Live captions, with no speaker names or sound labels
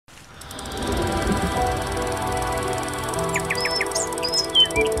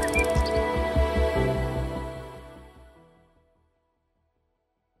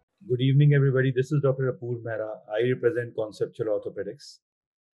Good evening, everybody. This is Dr. Apurv Mehra. I represent Conceptual Orthopedics.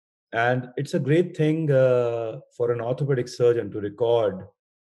 And it's a great thing for an orthopedic surgeon to record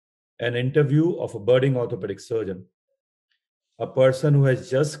an interview of a budding orthopedic surgeon, a person who has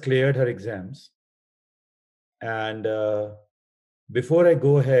just cleared her exams. And before I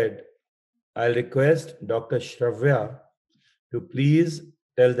go ahead, I'll request Dr. Shravya to please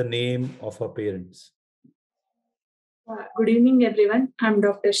tell the name of her parents. Good evening, everyone. I'm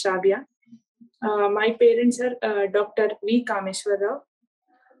Dr. Shravya. My parents are Dr. V. Kameshwara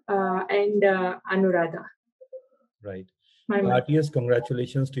and Anuradha. Right. Heartiest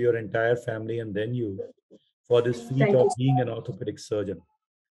congratulations to your entire family and then you for this feat of being an orthopedic surgeon.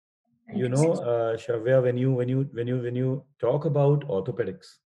 You know, Shravya, when you talk about orthopedics,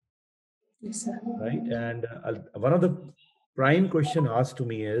 yes, sir. Right? And one of the prime question asked to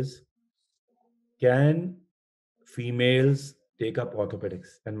me is, can females take up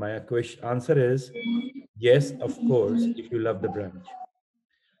orthopedics? And my answer is yes, of course, if you love the branch.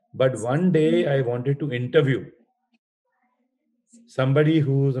 But one day I wanted to interview somebody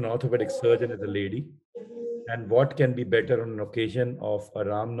who's an orthopedic surgeon as a lady, and what can be better on an occasion of a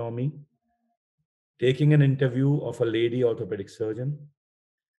Ram Navami, taking an interview of a lady orthopedic surgeon.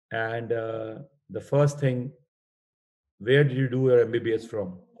 And the first thing, where did you do your MBBS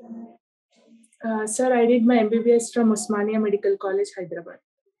from? Sir, I did my MBBS from Osmania Medical College, Hyderabad.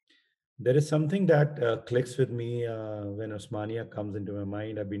 There is something that clicks with me when Osmania comes into my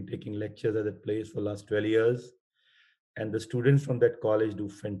mind. I've been taking lectures at that place for the last 12 years. And the students from that college do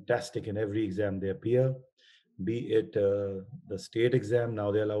fantastic in every exam they appear, be it the state exam, now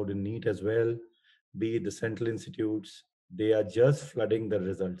they're allowed in NEET as well, be it the central institutes. They are just flooding the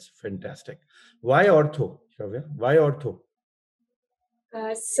results. Fantastic. Why ortho, Shravya? Why ortho?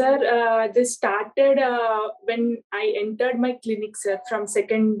 Sir, this started when I entered my clinic, sir, from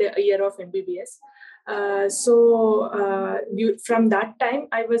second year of MBBS. From that time,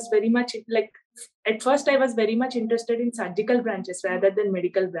 I was very much at first I was very much interested in surgical branches rather than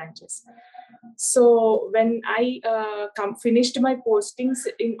medical branches. So when I finished my postings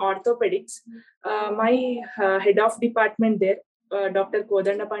in orthopedics, my head of department there, Dr.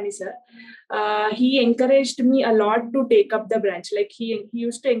 Kodandapani sir, he encouraged me a lot to take up the branch. Like he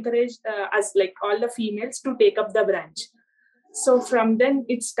used to encourage us, like all the females, to take up the branch. So from then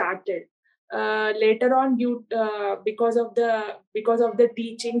it started. Later on, because of the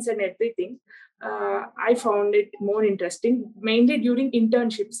teachings and everything, I found it more interesting, mainly during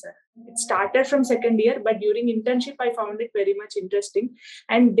internships, sir. It started from second year, but during internship, I found it very much interesting.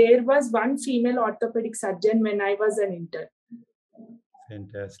 And there was one female orthopedic surgeon when I was an intern.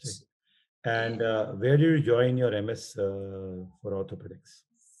 Fantastic. And where did you join your MS for orthopedics?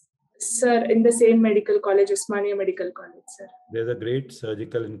 Sir, in the same medical college, Osmania Medical College, sir. There's a great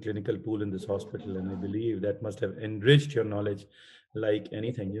surgical and clinical pool in this hospital, and I believe that must have enriched your knowledge like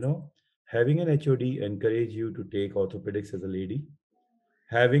anything. You know, having an HOD encourage you to take orthopedics as a lady,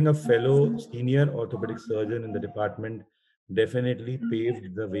 having a fellow senior orthopedic surgeon in the department definitely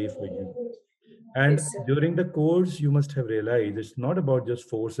paved the way for you. And Yes, during the course, you must have realized it's not about just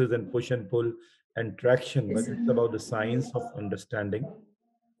forces and push and pull and traction, yes, but it's about the science of understanding.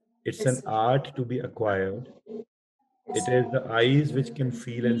 It's yes, an sir. art to be acquired. Yes, It is the eyes which can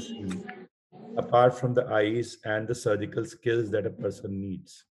feel and see, apart from the eyes and the surgical skills that a person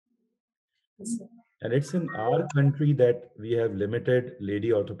needs. yes, sir. And it's in our country that we have limited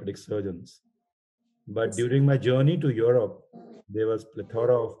lady orthopedic surgeons. But during my journey to Europe, there was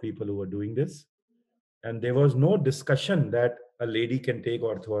plethora of people who were doing this. And there was no discussion that a lady can take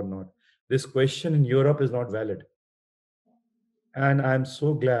ortho or not. This question in Europe is not valid. And I'm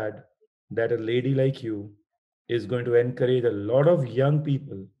so glad that a lady like you is going to encourage a lot of young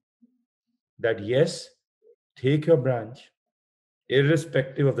people that yes, take your branch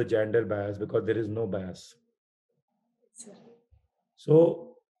irrespective of the gender bias, because there is no bias. Sir.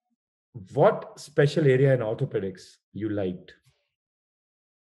 So what special area in orthopedics you liked?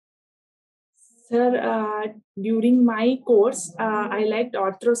 Sir, during my course, I liked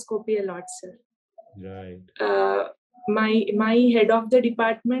arthroscopy a lot, sir. Right. My head of the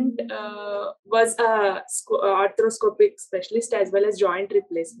department was a arthroscopic specialist as well as joint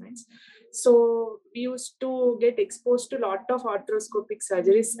replacements. So we used to get exposed to a lot of arthroscopic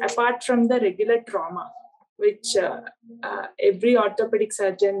surgeries apart from the regular trauma, which every orthopedic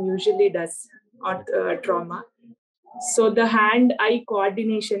surgeon usually does, trauma. So the hand-eye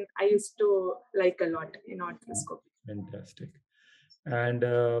coordination I used to like a lot in arthroscopy. Fantastic. And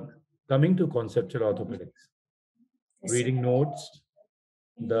coming to conceptual orthopedics, Yes, reading notes,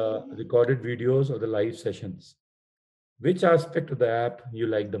 the recorded videos or the live sessions, Which aspect of the app you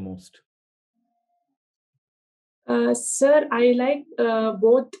like the most? Sir, I like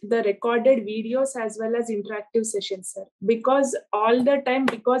both the recorded videos as well as interactive sessions, sir. Because all the time,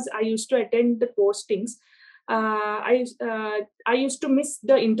 because I used to attend the postings, I used to miss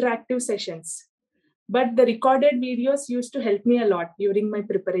the interactive sessions. But the recorded videos used to help me a lot during my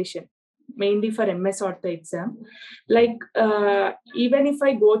preparation, mainly for MS Ortho exam. Like even if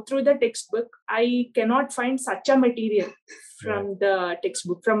I go through the textbook, I cannot find such a material from the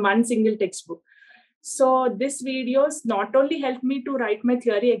textbook, from one single textbook. So these videos not only help me to write my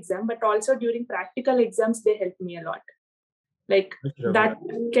theory exam, but also during practical exams, they help me a lot. Like Shravya, that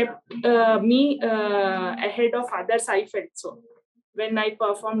kept me ahead of others, I felt so when I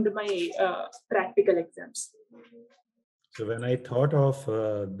performed my practical exams. so when I thought of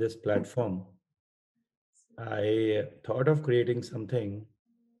this platform, I thought of creating something,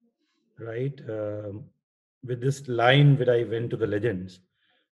 right? With this line where I went to the legends,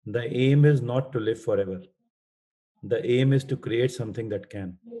 the aim is not to live forever. The aim is to create something that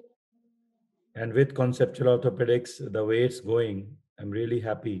can. And with conceptual orthopedics, the way it's going, I'm really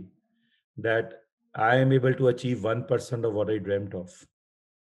happy that I am able to achieve 1% of what I dreamt of.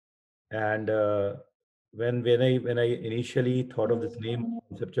 And when I initially thought of this name,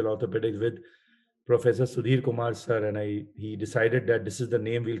 conceptual orthopedics, with Professor Sudhir Kumar sir, and he decided that this is the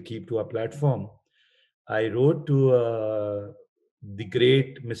name we'll keep to our platform. I wrote to the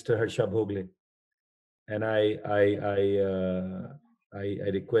great Mr. Harsha Bhogle, and I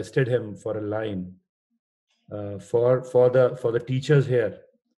requested him for a line for the teachers here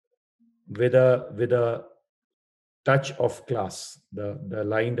with a touch of class, the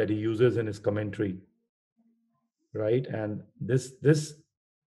line that he uses in his commentary, right? And this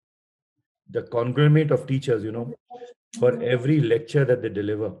the conglomerate of teachers, for every lecture that they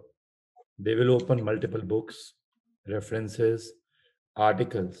deliver, they will open multiple books, references,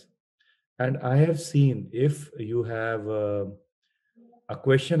 articles. And I have seen, if you have a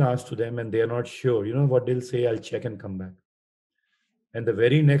question asked to them and they are not sure, you know what they'll say? I'll check and come back. And the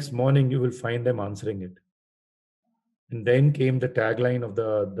very next morning, you will find them answering it. And then came the tagline of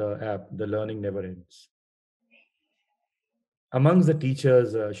the app: the learning never ends. Amongst the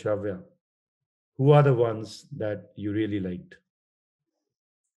teachers, Shravya, who are the ones that you really liked?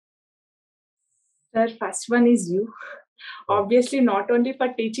 Sir, first one is you. Oh, Obviously, not only for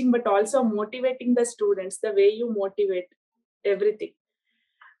teaching, but also motivating the students, the way you motivate everything.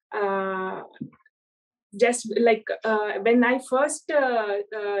 Uh, just like when I first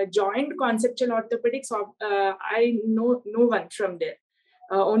joined Conceptual Orthopedics, I know no one from there.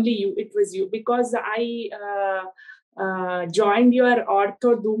 Only you. It was you, because I joined your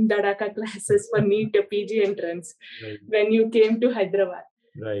Ortho Doom Dadaka classes for NEET PG entrance right, when you came to Hyderabad.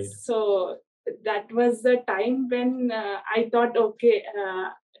 right, So that was the time when I thought, okay,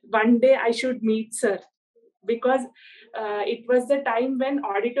 one day I should meet sir, because it was the time when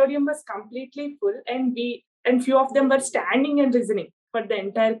auditorium was completely full, and few of them were standing and listening for the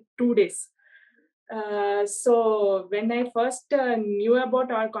entire 2 days. So when I first knew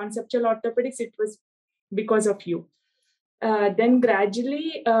about our conceptual orthopedics, it was because of you. Then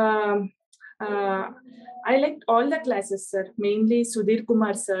gradually, I liked all the classes, sir, mainly Sudhir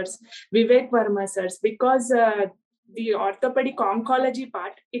Kumar sirs, Vivek Verma sirs, because the orthopedic oncology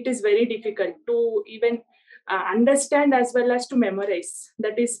part, it is very difficult to even understand as well as to memorize.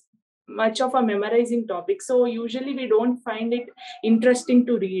 That is much of a memorizing topic. So usually we don't find it interesting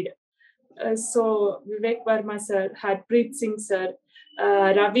to read. So Vivek Verma sir, Harpreet Singh sir,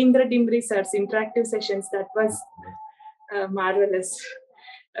 Ravindra Dimri sir's interactive sessions, that was marvelous.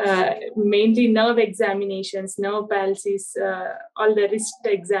 Mainly nerve examinations, nerve palsies, all the wrist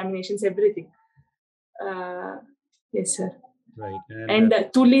examinations, everything. Uh, yes, sir. right. And And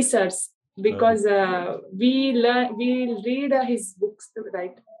Tuli sirs, uh, because we read his books,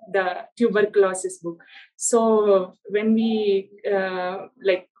 right? The tuberculosis book. So when we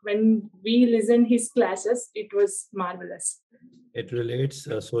listened his classes, it was marvelous. it relates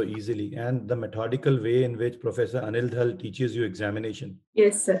so easily. And the methodical way in which Professor Anil Dhal teaches you examination,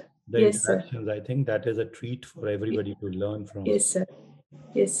 Yes, sir. the Yes, sir. interactions, I think that is a treat for everybody to learn from. Yes, sir.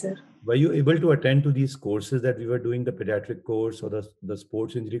 Yes, sir. Were you able to attend to these courses that we were doing, the pediatric course or the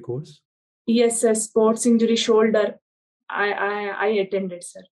sports injury course? Yes, sir. Sports injury, shoulder. I attended,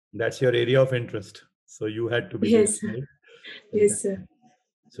 sir. That's your area of interest. So you had to be there, Yes, sir. right? Yes, sir. Exactly.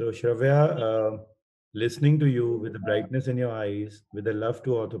 So, Shravya, listening to you with the brightness in your eyes, with the love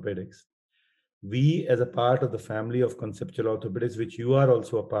to orthopedics, we, as a part of the family of conceptual orthopedics, which you are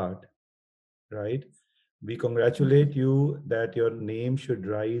also a part, right? We congratulate you that your name should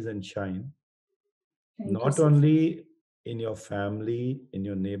rise and shine, Thank you, not sir. only in your family, in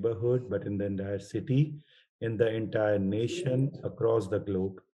your neighborhood, but in the entire city, in the entire nation, across the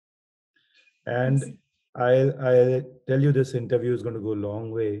globe. Yes. And I'll tell you, this interview is going to go a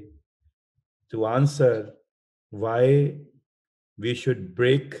long way to answer why we should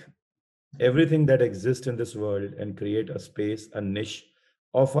break everything that exists in this world and create a space, a niche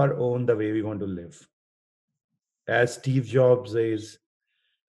of our own, the way we want to live. As Steve Jobs says,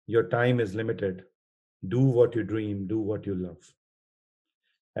 your time is limited. Do what you dream, do what you love.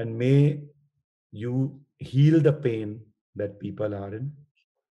 And may you heal the pain that people are in.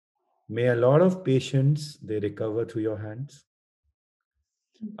 May a lot of patients they recover through your hands.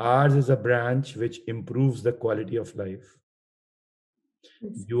 Ours is a branch which improves the quality of life.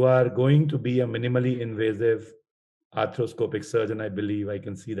 Yes. You are going to be a minimally invasive arthroscopic surgeon, I believe. I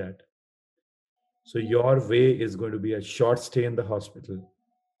can see that. So your way is going to be a short stay in the hospital,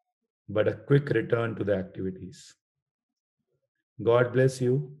 but a quick return to the activities. God bless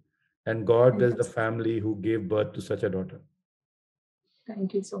you, and God Thank bless you. the family who gave birth to such a daughter.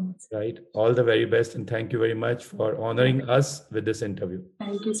 Thank you so much. Right? All the very best, and thank you very much for honoring us with this interview.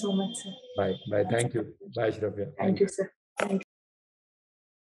 Thank you so much, sir. Bye. Bye. Thank you. Bye, Shravya. Thank Thank you, you. sir. Thank you.